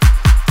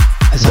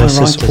This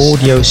is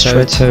Audio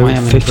Stretto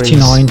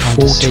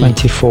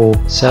 59424.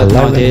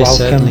 Hello and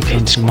welcome,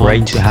 it's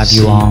great to have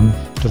you on.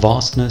 The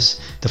vastness,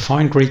 the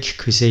fine Greek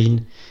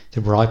cuisine,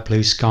 the bright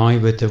blue sky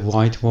with the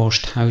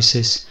whitewashed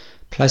houses,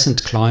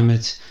 pleasant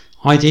climate,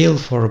 ideal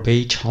for a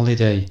beach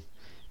holiday.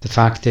 The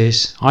fact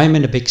is, I am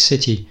in a big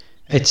city.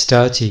 It's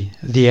dirty,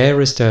 the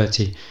air is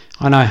dirty,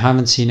 and I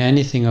haven't seen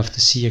anything of the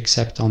sea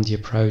except on the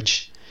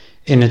approach.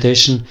 In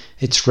addition,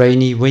 it's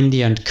rainy,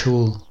 windy and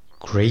cool.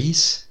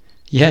 Greece?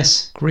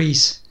 Yes,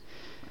 Greece.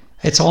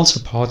 It's also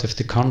part of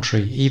the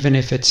country, even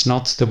if it's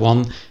not the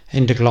one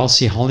in the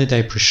glossy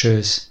holiday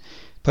brochures.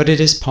 But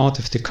it is part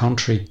of the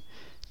country.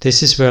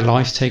 This is where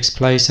life takes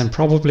place and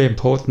probably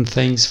important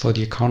things for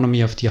the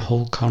economy of the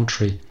whole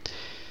country.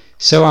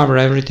 So our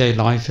everyday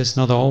life is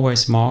not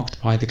always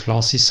marked by the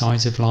glossy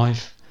sides of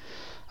life.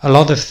 A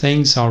lot of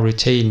things are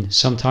routine,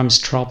 sometimes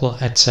trouble,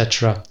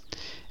 etc.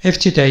 If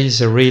today is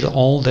a real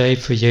all day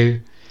for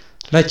you,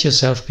 let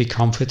yourself be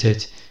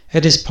comforted.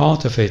 It is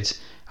part of it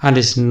and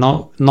is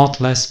not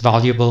less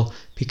valuable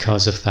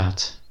because of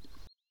that.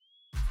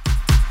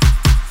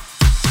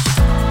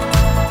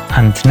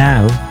 And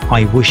now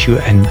I wish you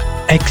an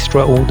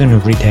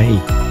extraordinary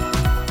day.